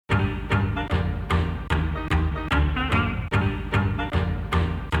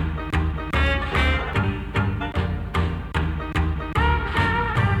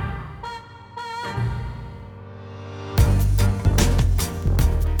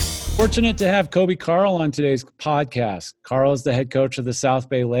Fortunate to have Kobe Carl on today's podcast. Carl is the head coach of the South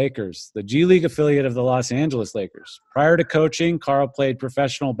Bay Lakers, the G League affiliate of the Los Angeles Lakers. Prior to coaching, Carl played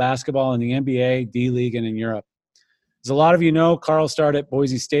professional basketball in the NBA, D-League, and in Europe. As a lot of you know, Carl started at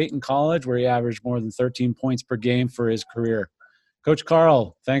Boise State in college, where he averaged more than 13 points per game for his career. Coach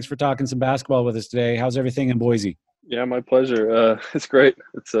Carl, thanks for talking some basketball with us today. How's everything in Boise? Yeah, my pleasure. It's great.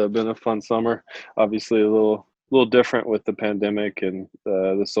 It's been a fun summer. Obviously, a little different with the pandemic and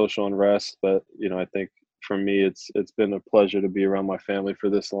the social unrest, but I think for me, it's been a pleasure to be around my family for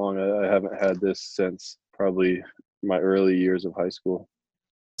this long. I haven't had this since probably my early years of high school.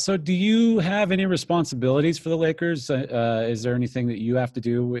 So do you have any responsibilities for the Lakers? Is there anything that you have to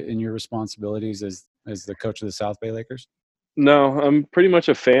do in your responsibilities as the coach of the South Bay Lakers? No, I'm pretty much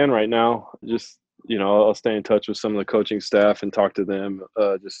a fan right now. Just I'll stay in touch with some of the coaching staff and talk to them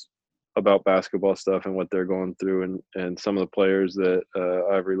just about basketball stuff and what they're going through, and some of the players that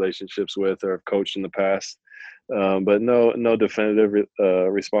I have relationships with or have coached in the past. But no definitive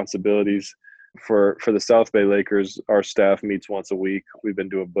responsibilities. For the South Bay Lakers, our staff meets once a week. We've been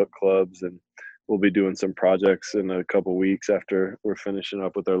doing book clubs, and we'll be doing some projects in a couple weeks after we're finishing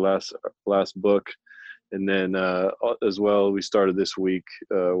up with our last book. And then as well, we started this week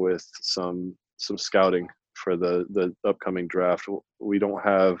with some scouting for the upcoming draft. We don't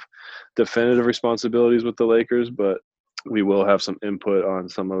have definitive responsibilities with the Lakers, but we will have some input on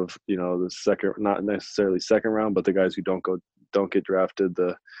some of the second, not necessarily second round, but the guys who don't get drafted.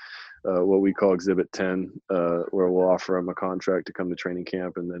 The what we call Exhibit 10, where we'll offer them a contract to come to training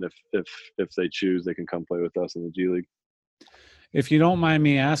camp, and then if they choose, they can come play with us in the G League. If you don't mind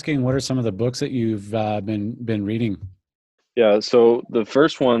me asking, what are some of the books that you've been reading? Yeah, so the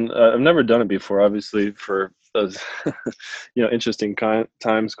first one, I've never done it before. Obviously, for interesting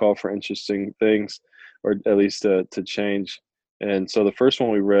times call for interesting things, or at least to change. And so the first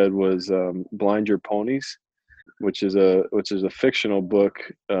one we read was "Blind Your Ponies," which is a fictional book.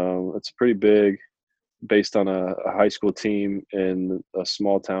 It's pretty big, based on a high school team in a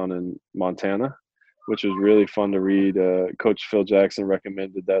small town in Montana, which was really fun to read. Coach Phil Jackson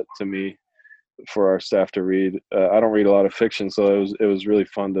recommended that to me for our staff to read. I don't read a lot of fiction, so it was really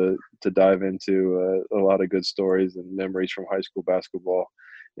fun to dive into a lot of good stories and memories from high school basketball.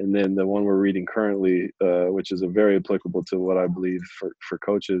 And then the one we're reading currently, which is a very applicable to what I believe for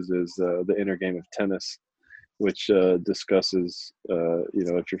coaches, is The Inner Game of Tennis, which discusses,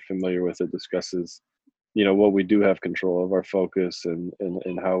 if you're familiar with it, discusses, what we do have control of, our focus, and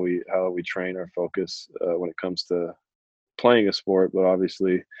how we train our focus when it comes to playing a sport, but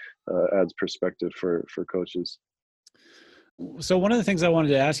obviously adds perspective for coaches. So one of the things I wanted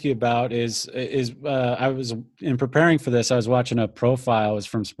to ask you about is I was, in preparing for this, I was watching a profile. It was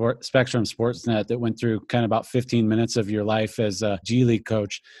from Spectrum Sportsnet that went through kind of about 15 minutes of your life as a G League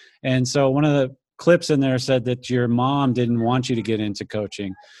coach. And so one of the clips in there said that your mom didn't want you to get into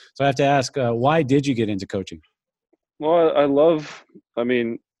coaching. So I have to ask, why did you get into coaching? Well, I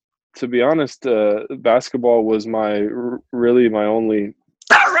mean, to be honest, basketball was really my only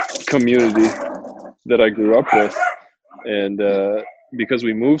community that I grew up with. And because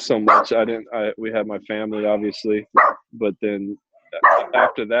we moved so much, we had my family, obviously, but then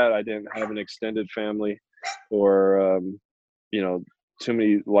after that, I didn't have an extended family or, too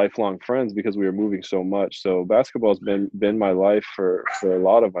many lifelong friends because we were moving so much. So basketball has been my life for a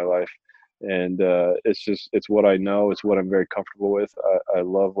lot of my life. And it's what I know. It's what I'm very comfortable with. I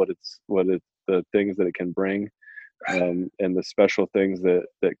love the things that it can bring, and the special things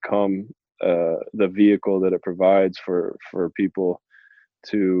that come, the vehicle that it provides for people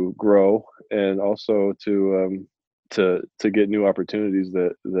to grow, and also to get new opportunities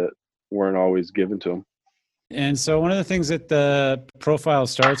that weren't always given to them. And so one of the things that the profile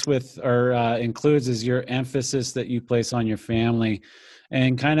starts with or includes is your emphasis that you place on your family,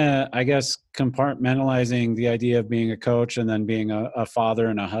 and kind of, I guess, compartmentalizing the idea of being a coach and then being a father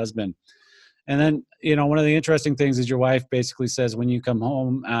and a husband. And then, one of the interesting things is your wife basically says when you come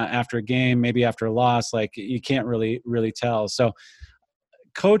home after a game, maybe after a loss, like you can't really tell. So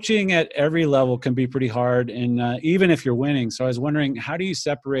coaching at every level can be pretty hard, and even if you're winning. So I was wondering, how do you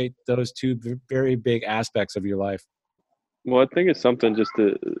separate those two very big aspects of your life? Well, I think it's something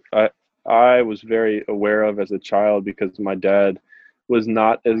I was very aware of as a child because my dad was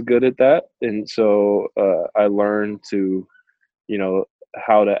not as good at that, and so I learned to,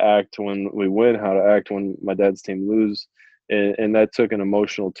 how to act when we win, how to act when my dad's team lose, and that took an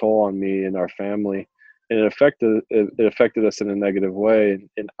emotional toll on me and our family, and it affected us in a negative way.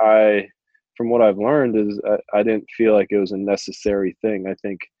 And from what I've learned, is I didn't feel like it was a necessary thing. I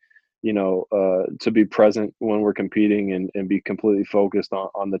think to be present when we're competing and be completely focused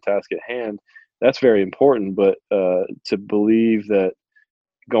on the task at hand. That's very important. But to believe that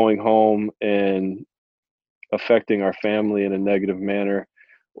going home and affecting our family in a negative manner,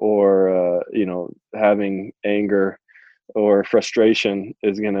 or having anger or frustration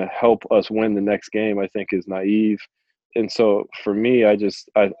is going to help us win the next game, I think is naive. And so for me, I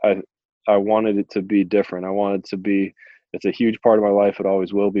wanted it to be different. I wanted to be, it's a huge part of my life. It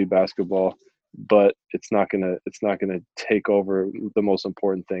always will be, basketball, but it's not gonna take over the most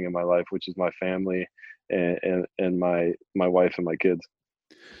important thing in my life, which is my family and my wife and my kids.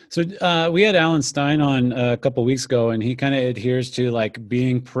 So we had Alan Stein on a couple weeks ago, and he kind of adheres to like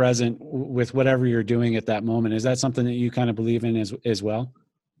being present with whatever you're doing at that moment. Is that something that you kind of believe in as well?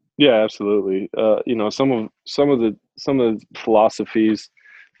 Yeah, absolutely. Some of the philosophies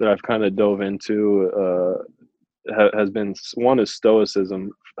that I've kind of dove into has been, one is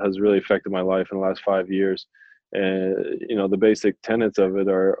stoicism, has really affected my life in the last 5 years. And the basic tenets of it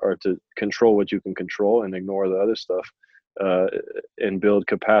are to control what you can control and ignore the other stuff, uh, and build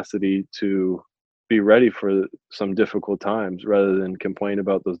capacity to be ready for some difficult times rather than complain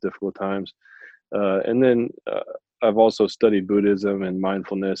about those difficult times. And then I've also studied Buddhism and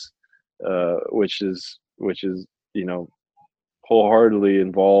mindfulness, which is you know wholeheartedly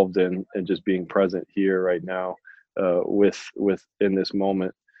involved in just being present here right now, with in this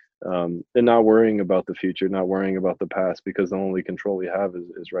moment, and not worrying about the future, not worrying about the past, because the only control we have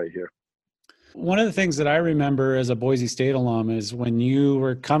is right here. One of the things that I remember as a Boise State alum is when you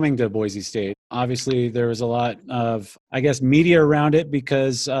were coming to Boise State. Obviously, there was a lot of, I guess, media around it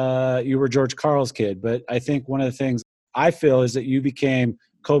because you were George Karl's kid. But I think one of the things I feel is that you became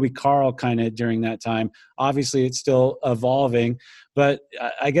Kobe Karl kind of during that time. Obviously, it's still evolving, but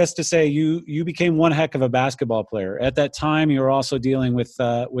I guess to say you became one heck of a basketball player. At that time, you were also dealing with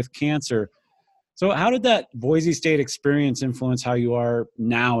cancer. So, how did that Boise State experience influence how you are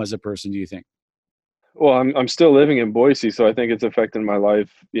now as a person? Do you think? Well, I'm still living in Boise, so I think it's affected my life,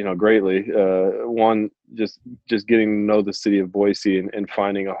 greatly. One, just getting to know the city of Boise, and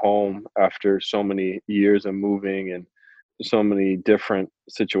finding a home after so many years of moving and so many different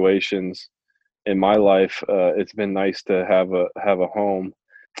situations in my life. It's been nice to have a home,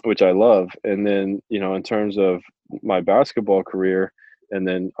 which I love. And then, in terms of my basketball career, and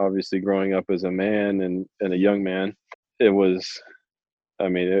then obviously growing up as a man and a young man, it was, I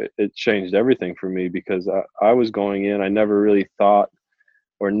mean, it changed everything for me, because I was going in. I never really thought,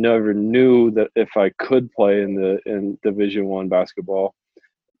 or never knew, that if I could play in Division I basketball.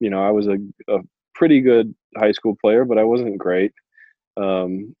 I was a pretty good high school player, but I wasn't great. I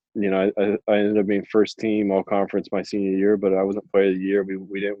ended up being first team all conference my senior year, but I wasn't player of the year.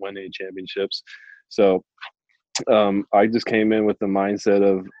 We didn't win any championships. So I just came in with the mindset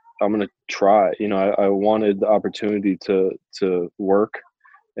of, I'm going to try. I wanted the opportunity to work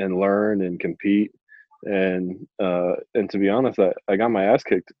and learn and compete. And to be honest, I got my ass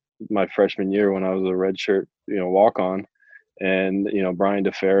kicked my freshman year when I was a redshirt, walk on. And Brian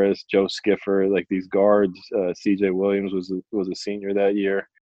DeFerris, Joe Skiffer, like these guards, C.J. Williams was a senior that year.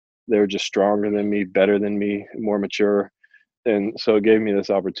 They were just stronger than me, better than me, more mature. And so it gave me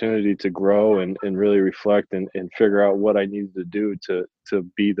this opportunity to grow and really reflect and figure out what I needed to do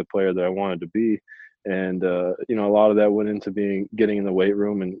to be the player that I wanted to be. And a lot of that went into getting in the weight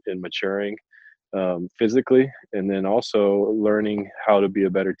room and maturing, physically, and then also learning how to be a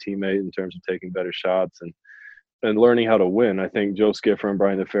better teammate in terms of taking better shots, and learning how to win. I think Joe Skiffer and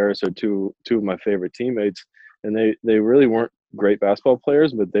Brian DeFerris are two of my favorite teammates, and they really weren't great basketball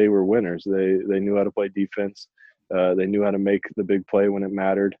players, but they were winners. They knew how to play defense. They knew how to make the big play when it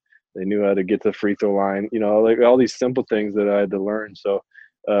mattered. They knew how to get to the free throw line. Like all these simple things that I had to learn. So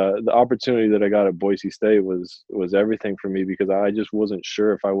the opportunity that I got at Boise State was everything for me, because I just wasn't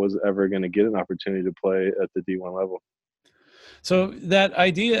sure if I was ever going to get an opportunity to play at the D1 level. So that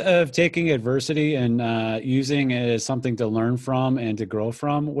idea of taking adversity and using it as something to learn from and to grow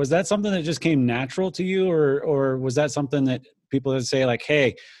from, was that something that just came natural to you, or was that something that people would say like,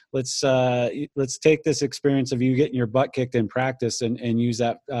 "Hey, let's take this experience of you getting your butt kicked in practice and use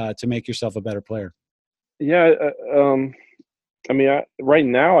that to make yourself a better player"? Yeah, I mean, right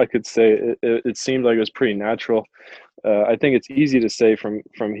now I could say it seemed like it was pretty natural. I think it's easy to say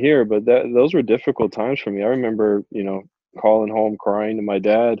from here, but those were difficult times for me. I remember, calling home crying to my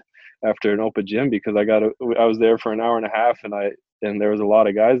dad after an open gym, because I was there for an hour and a half, and there was a lot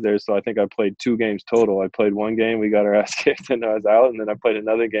of guys there, so I think I played 2 games total. I played one game, we got our ass kicked, and I was out, and then I played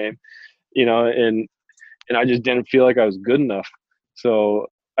another game, and I just didn't feel like I was good enough. So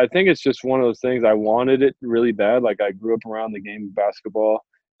I think it's just one of those things. I wanted it really bad. Like, I grew up around the game of basketball,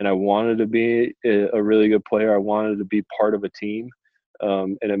 and I wanted to be a really good player. I wanted to be part of a team,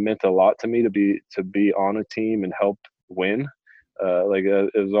 and it meant a lot to me to be on a team and help win.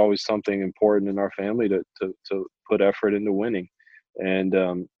 It was always something important in our family to put effort into winning,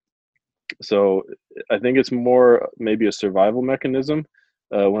 and so I think it's more maybe a survival mechanism.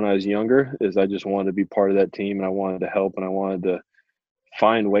 When I was younger, is I just wanted to be part of that team, and I wanted to help, and I wanted to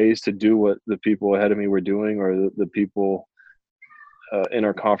find ways to do what the people ahead of me were doing, or the people in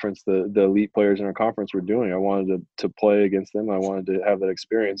our conference, the elite players in our conference were doing. I wanted to play against them. I wanted to have that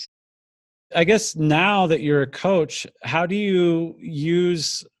experience. I guess now that you're a coach, how do you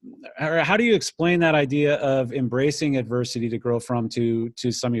use, or how do you explain that idea of embracing adversity to grow from to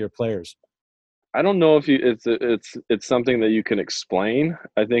some of your players? I don't know if it's something that you can explain.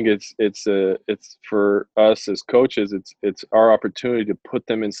 I think it's for us as coaches. It's our opportunity to put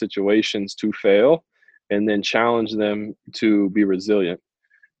them in situations to fail, and then challenge them to be resilient.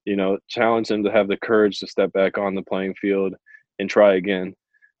 Challenge them to have the courage to step back on the playing field and try again.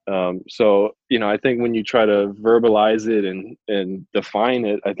 I think when you try to verbalize it and define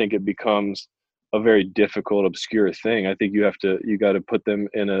it, I think it becomes a very difficult, obscure thing. I think you got to put them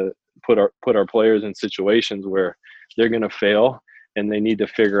put our players in situations where they're going to fail, and they need to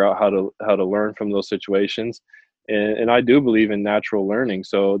figure out how to learn from those situations. And I do believe in natural learning.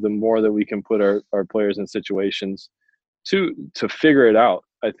 So the more that we can put our players in situations to figure it out,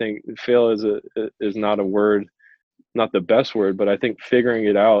 I think fail is not a word, not the best word, but I think figuring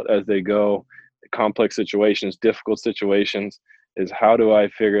it out as they go, complex situations, difficult situations, is how do I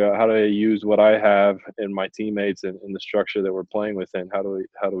figure out, how do I use what I have in my teammates and in the structure that we're playing within? How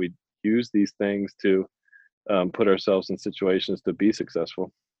do we use these things to put ourselves in situations to be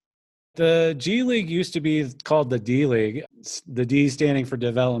successful? The G League used to be called the D League, the D standing for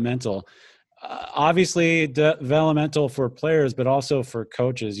developmental. Obviously, developmental for players, but also for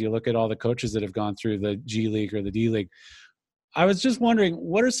coaches. You look at all the coaches that have gone through the G League or the D League. I was just wondering,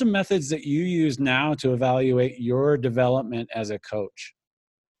 what are some methods that you use now to evaluate your development as a coach?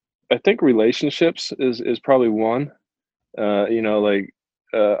 I think relationships is probably one. I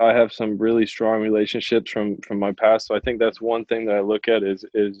have some really strong relationships from my past, so I think that's one thing that I look at is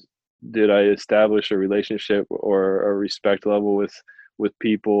did I establish a relationship or a respect level with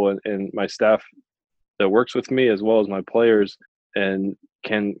people and my staff that works with me, as well as my players, and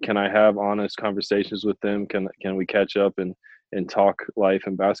can I have honest conversations with them? Can we catch up and talk life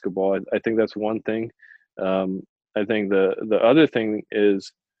and basketball? I think that's one thing. I think the other thing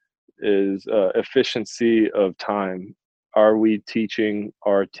is efficiency of time. Are we teaching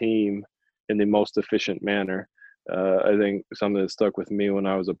our team in the most efficient manner? I think something that stuck with me when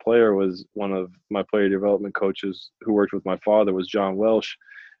I was a player was one of my player development coaches who worked with my father was John Welsh,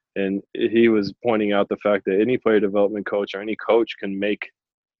 and he was pointing out the fact that any player development coach or any coach can make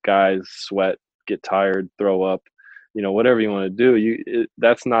guys sweat, get tired, throw up, whatever you want to do.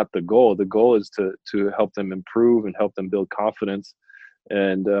 That's not the goal. The goal is to help them improve and help them build confidence.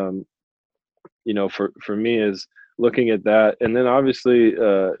 And for me is looking at that, and then obviously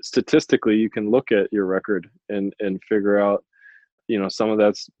statistically you can look at your record and figure out, some of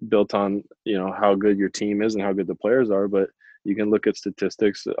that's built on how good your team is and how good the players are, but you can look at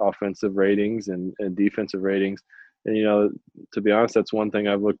statistics, offensive ratings and defensive ratings. And to be honest, that's one thing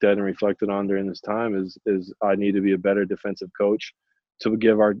I've looked at and reflected on during this time is I need to be a better defensive coach to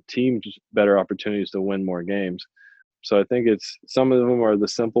give our teams better opportunities to win more games. So I think it's some of them are the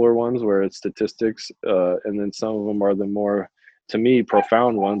simpler ones where it's statistics, and then some of them are the more, to me,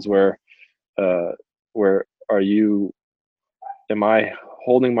 profound ones where am I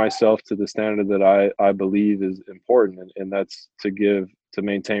holding myself to the standard that I believe is important, and that's to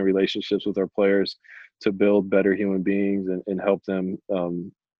maintain relationships with our players, to build better human beings and help them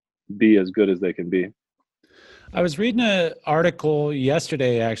be as good as they can be. I was reading an article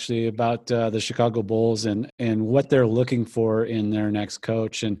yesterday actually about the Chicago Bulls and what they're looking for in their next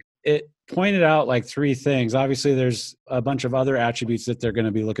coach. And it pointed out like three things. Obviously, there's a bunch of other attributes that they're going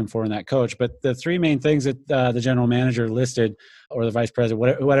to be looking for in that coach. But the three main things that the general manager listed, or the vice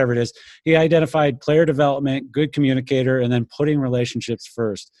president, whatever it is, he identified player development, good communicator, and then putting relationships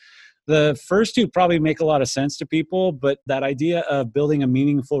first. The first two probably make a lot of sense to people, but that idea of building a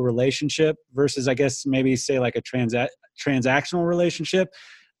meaningful relationship versus, I guess, maybe say like a transactional relationship,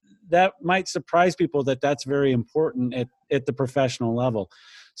 that might surprise people that that's very important at the professional level.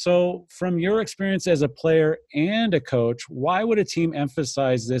 So from your experience as a player and a coach, why would a team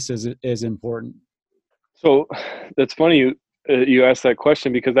emphasize this as important? So that's funny you asked that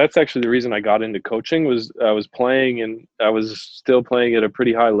question, because that's actually the reason I got into coaching. Was I was playing, and I was still playing at a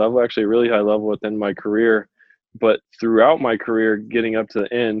pretty high level, actually a really high level within my career, But throughout my career, getting up to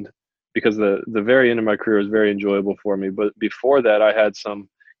the end, because the very end of my career was very enjoyable for me. But before that, I had some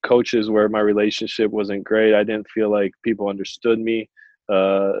coaches where my relationship wasn't great. I didn't feel like people understood me.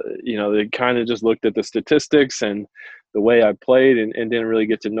 They kind of just looked at the statistics and the way I played, and didn't really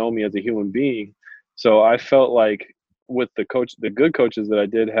get to know me as a human being. So I felt like with the good coaches that I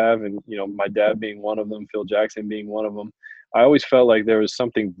did have, and my dad being one of them, Phil Jackson being one of them, I always felt like there was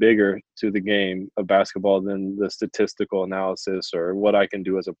something bigger to the game of basketball than the statistical analysis or what I can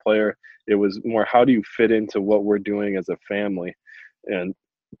do as a player. It was more, how do you fit into what we're doing as a family? And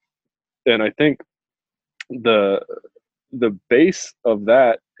and I think the the base of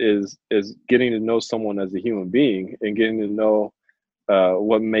that is getting to know someone as a human being, and getting to know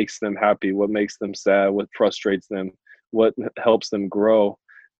what makes them happy, what makes them sad, what frustrates them, what helps them grow.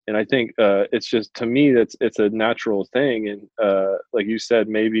 And I think it's just, to me, it's a natural thing. And like you said,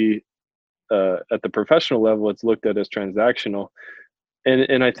 maybe at the professional level, it's looked at as transactional,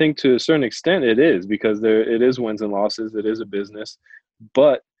 and I think to a certain extent it is, because it is wins and losses, it is a business.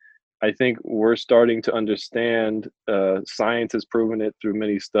 But I think we're starting to understand. Science has proven it through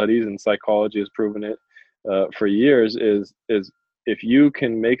many studies, and psychology has proven it for years. Is if you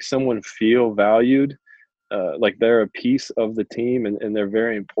can make someone feel valued, like they're a piece of the team, and they're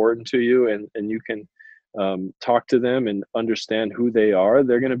very important to you, and you can talk to them and understand who they are,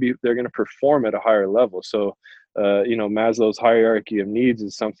 they're going to perform at a higher level. So Maslow's hierarchy of needs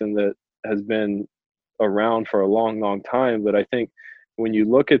is something that has been around for a long, long time. But I think when you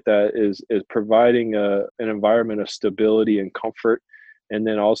look at that, is providing an environment of stability and comfort, and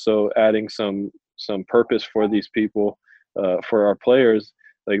then also adding some purpose for these people, for our players.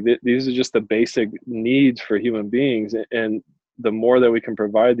 Like these are just the basic needs for human beings, and the more that we can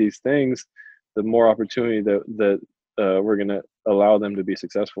provide these things, the more opportunity that we're going to allow them to be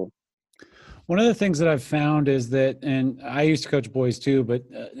successful. One of the things that I've found is that, and I used to coach boys too, but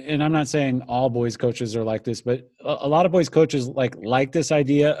and I'm not saying all boys coaches are like this, but a lot of boys coaches like this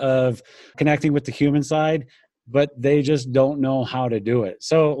idea of connecting with the human side, but they just don't know how to do it.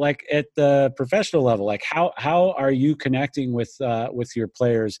 So, like at the professional level, like how are you connecting with your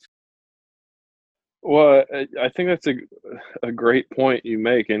players? Well, I think that's a great point you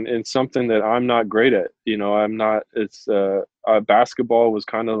make, and something that I'm not great at. I'm not. It's basketball was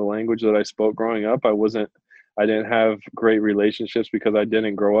kind of the language that I spoke growing up. I didn't have great relationships because I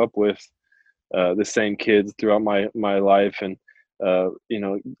didn't grow up with the same kids throughout my life, and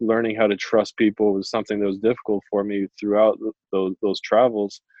learning how to trust people was something that was difficult for me throughout those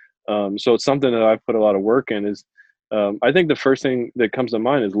travels. So it's something that I've put a lot of work in. Is I think the first thing that comes to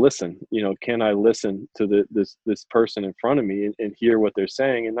mind is listen. Can I listen to this person in front of me, and hear what they're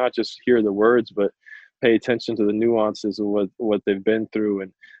saying, and not just hear the words, but pay attention to the nuances of what they've been through,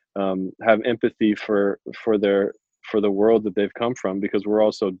 and have empathy for the world that they've come from, because we're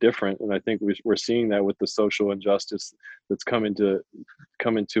all so different. And I think we're seeing that with the social injustice that's coming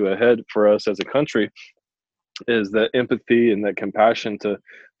to a head for us as a country, is that empathy and that compassion to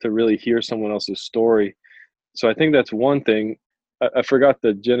really hear someone else's story. So I think that's one thing. I forgot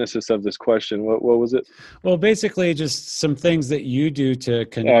the genesis of this question. What was it? Well, basically, just some things that you do to Oh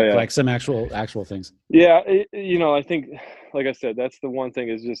connect, yeah. like some actual things. Yeah, I think, like I said, that's the one thing,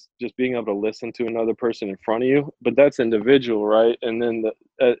 is just being able to listen to another person in front of you. But that's individual, right? And then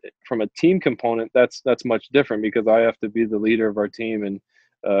from a team component, that's much different, because I have to be the leader of our team,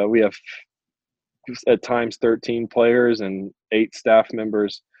 and we have at times 13 players and 8 staff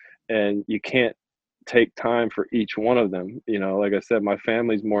members, and you can't take time for each one of them. Like I said, my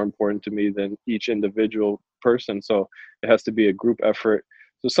family's more important to me than each individual person, so it has to be a group effort.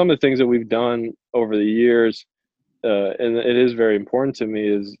 So some of the things that we've done over the years, and it is very important to me,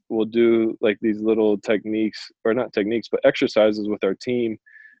 is we'll do like these little techniques, or not techniques, but exercises with our team.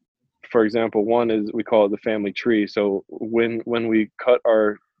 For example, one is, we call it the family tree. So when we cut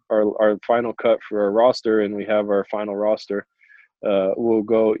our final cut for our roster, and we have our final roster, we'll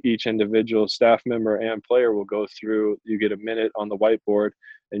go, each individual staff member and player will go through. You get a minute on the whiteboard,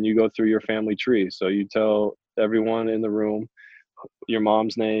 and you go through your family tree. So you tell everyone in the room your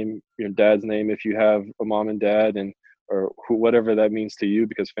mom's name, your dad's name, if you have a mom and dad, and or whatever that means to you,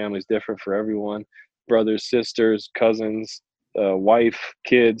 because family's different for everyone. Brothers, sisters, cousins, wife,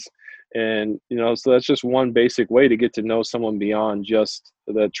 kids. And so that's just one basic way to get to know someone beyond just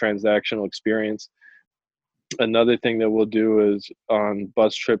the transactional experience. Another thing that we'll do is, on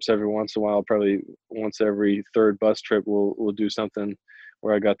bus trips, every once in a while, probably once every third bus trip, we'll do something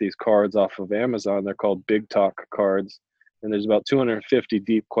where I got these cards off of Amazon. They're called Big Talk cards, and there's about 250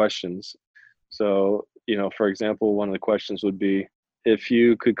 deep questions. So, for example, one of the questions would be, if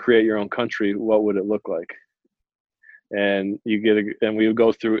you could create your own country, what would it look like? and and we would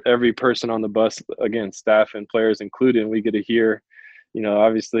go through every person on the bus, again, staff and players included, and we get to hear,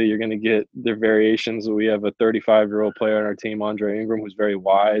 obviously you're going to get their variations. We have a 35-year-old player on our team, Andre Ingram, who's very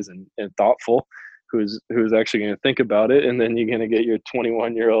wise and thoughtful, who's actually going to think about it. And then you're going to get your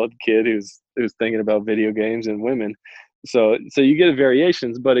 21-year-old kid who's thinking about video games and women. So you get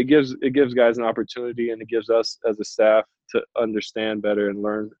variations, but it gives guys an opportunity, and it gives us as a staff to understand better and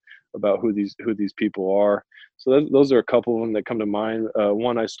learn about who these people are. So those are a couple of them that come to mind.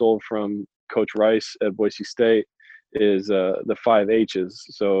 One I stole from Coach Rice at Boise State is the 5 H's.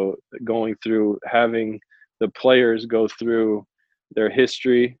 So going through, having the players go through their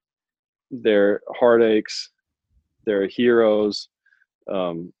history, their heartaches, their heroes.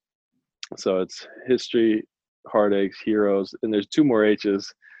 So it's history, heartaches, heroes, and there's 2 more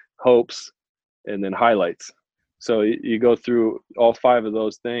H's, hopes, and then highlights. So you go through all 5 of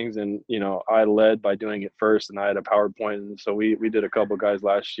those things, and I led by doing it first, and I had a PowerPoint, and so we did a couple guys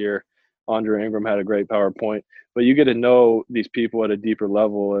last year. Andre Ingram had a great PowerPoint, but you get to know these people at a deeper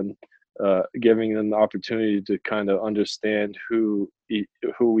level, and giving them the opportunity to kind of understand who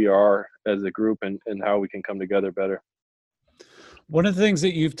we are as a group, and how we can come together better. One of the things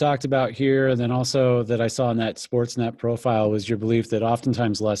that you've talked about here, and then also that I saw in that Sportsnet profile, was your belief that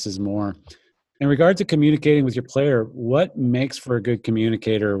oftentimes less is more. In regard to communicating with your player, what makes for a good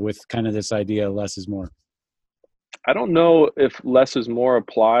communicator with kind of this idea less is more? I don't know if less is more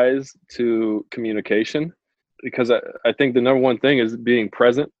applies to communication, because I think the number one thing is being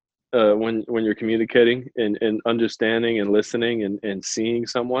present when you're communicating, and understanding and listening and seeing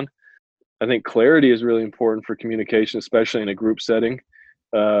someone. I think clarity is really important for communication, especially in a group setting.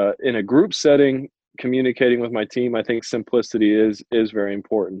 In a group setting, communicating with my team, I think simplicity is very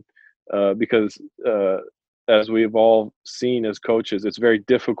important, because as we've all seen as coaches, it's very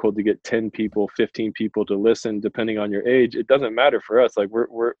difficult to get 10 people, 15 people to listen, depending on your age. It doesn't matter for us. Like,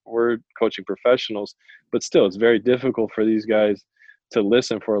 we're coaching professionals, but still, it's very difficult for these guys to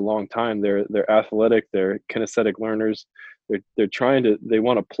listen for a long time. They're athletic, they're kinesthetic learners. They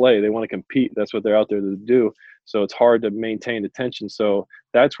want to play, they want to compete. That's what they're out there to do. So it's hard to maintain attention. So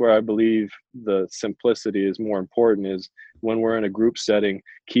that's where I believe the simplicity is more important, is when we're in a group setting,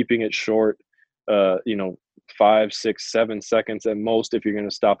 keeping it short, 5, 6, 7 seconds at most if you're going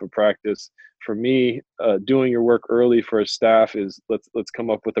to stop a practice. For me, doing your work early for a staff is, let's come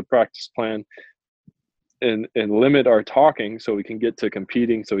up with a practice plan and limit our talking so we can get to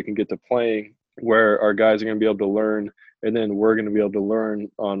competing, so we can get to playing, where our guys are going to be able to learn, and then we're going to be able to learn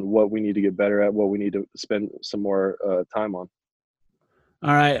on what we need to get better at, what we need to spend some more time on.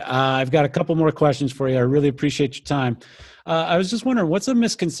 All right. I've got a couple more questions for you. I really appreciate your time. I was just wondering, what's a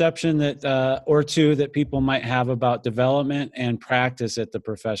misconception that or two that people might have about development and practice at the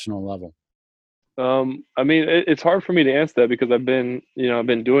professional level? I mean, it's hard for me to answer that, because I've been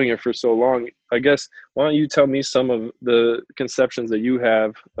doing it for so long. I guess, why don't you tell me some of the conceptions that you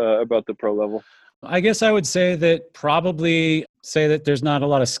have about the pro level? I guess I would say that probably say that there's not a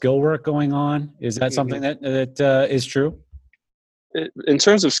lot of skill work going on. Is that something that is true? In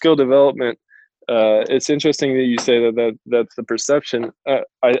terms of skill development, it's interesting that you say that's the perception.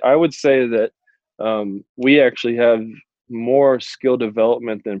 I would say that we actually have more skill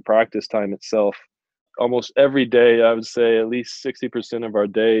development than practice time itself. Almost every day, I would say at least 60% of our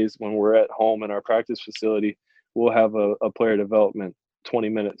days when we're at home in our practice facility, we'll have a player development, 20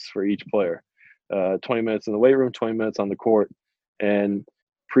 minutes for each player. 20 minutes in the weight room, 20 minutes on the court. And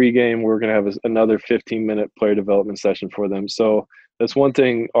pre-game, we're going to have another 15-minute player development session for them. So that's one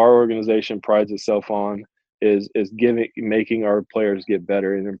thing our organization prides itself on, is making our players get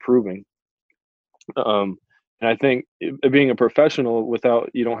better and improving. And I think being a professional,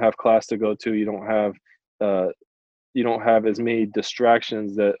 you don't have class to go to, you don't have as many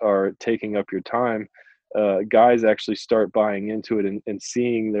distractions that are taking up your time. Guys actually start buying into it and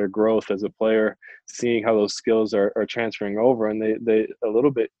seeing their growth as a player, seeing how those skills are transferring over, and they a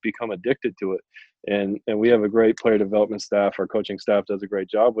little bit become addicted to it. And we have a great player development staff. Our coaching staff does a great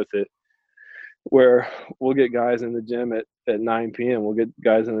job with it, where we'll get guys in the gym at 9 p.m. We'll get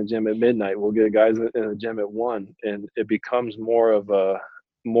guys in the gym at midnight. We'll get guys in the gym at 1, and it becomes more of a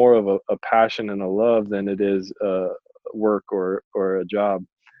passion and a love than it is work or a job.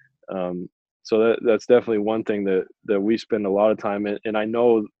 So that's definitely one thing that we spend a lot of time in. And I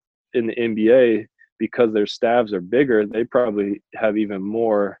know in the NBA, because their staffs are bigger, they probably have even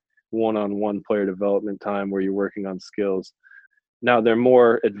more one-on-one player development time where you're working on skills. Now, they're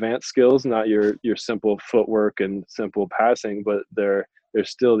more advanced skills, not your simple footwork and simple passing, but they're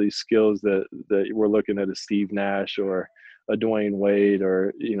still these skills that we're looking at a Steve Nash or a Dwayne Wade,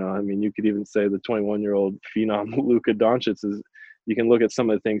 or, I mean, you could even say the 21-year-old phenom Luka Doncic is. You can look at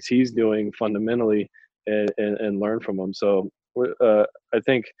some of the things he's doing fundamentally and learn from him. So I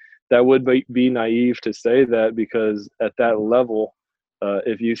think that would be naive to say that, because at that level,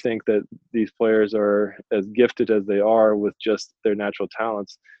 if you think that these players are as gifted as they are with just their natural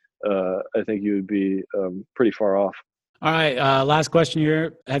talents, I think you would be pretty far off. All right. Last question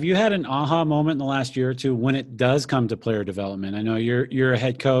here. Have you had an aha moment in the last year or two when it does come to player development? I know you're a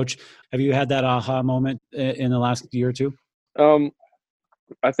head coach. Have you had that aha moment in the last year or two?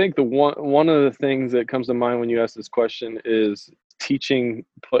 I think one of the things that comes to mind when you ask this question is teaching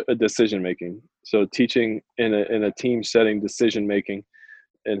decision making. So teaching in a team setting decision making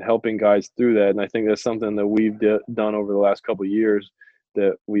and helping guys through that. And I think that's something that we've done over the last couple of years,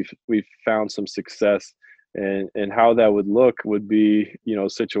 that we've found some success. And how that would look would be, a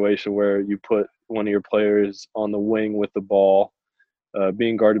situation where you put one of your players on the wing with the ball,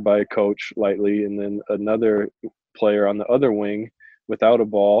 being guarded by a coach lightly, and then another player on the other wing without a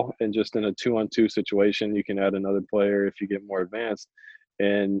ball, and just in a 2-on-2 situation, you can add another player if you get more advanced,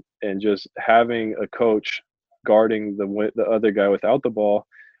 and just having a coach guarding the other guy without the ball,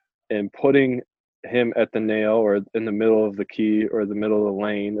 and putting him at the nail or in the middle of the key or the middle of the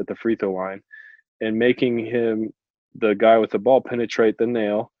lane at the free throw line, and making him, the guy with the ball, penetrate the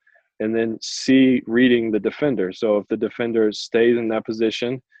nail, and then reading the defender. So if the defender stays in that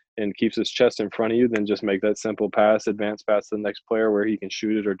position and keeps his chest in front of you, then just make that simple pass, advance pass to the next player where he can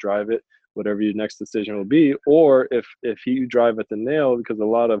shoot it or drive it, whatever your next decision will be. Or if you drive at the nail, because a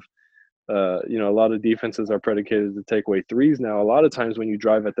lot of defenses are predicated to take away threes now. A lot of times when you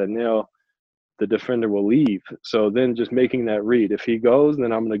drive at that nail, the defender will leave. So then just making that read. If he goes,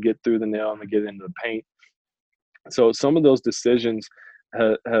 then I'm going to get through the nail, I'm going to get into the paint. So some of those decisions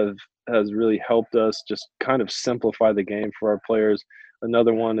has really helped us just kind of simplify the game for our players.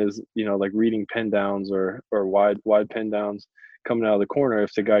 Another one is, like reading pin downs or wide pin downs coming out of the corner.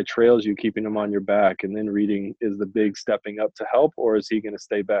 If the guy trails you, keeping him on your back, and then reading, is the big stepping up to help, or is he going to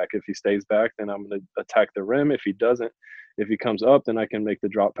stay back? If he stays back, then I'm going to attack the rim. If he doesn't, if he comes up, then I can make the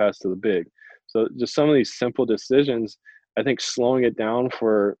drop pass to the big. So just some of these simple decisions, I think slowing it down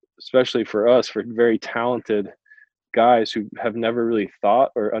especially for us, for very talented guys who have never really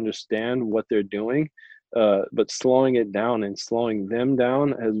thought or understand what they're doing, but slowing it down and slowing them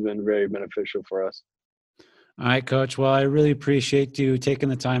down has been very beneficial for us. All right, Coach. Well, I really appreciate you taking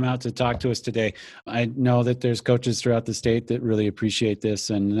the time out to talk to us today. I know that there's coaches throughout the state that really appreciate this,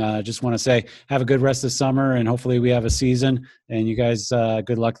 and I just want to say have a good rest of the summer, and hopefully we have a season, and you guys,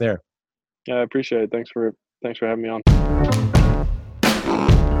 good luck there. Yeah, I appreciate it. Thanks for having me on.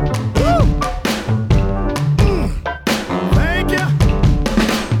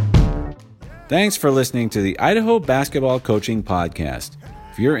 Thanks for listening to the Idaho Basketball Coaching Podcast.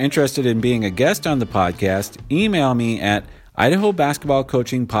 If you're interested in being a guest on the podcast, email me at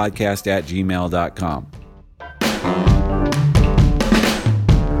idahobasketballcoachingpodcast@gmail.com.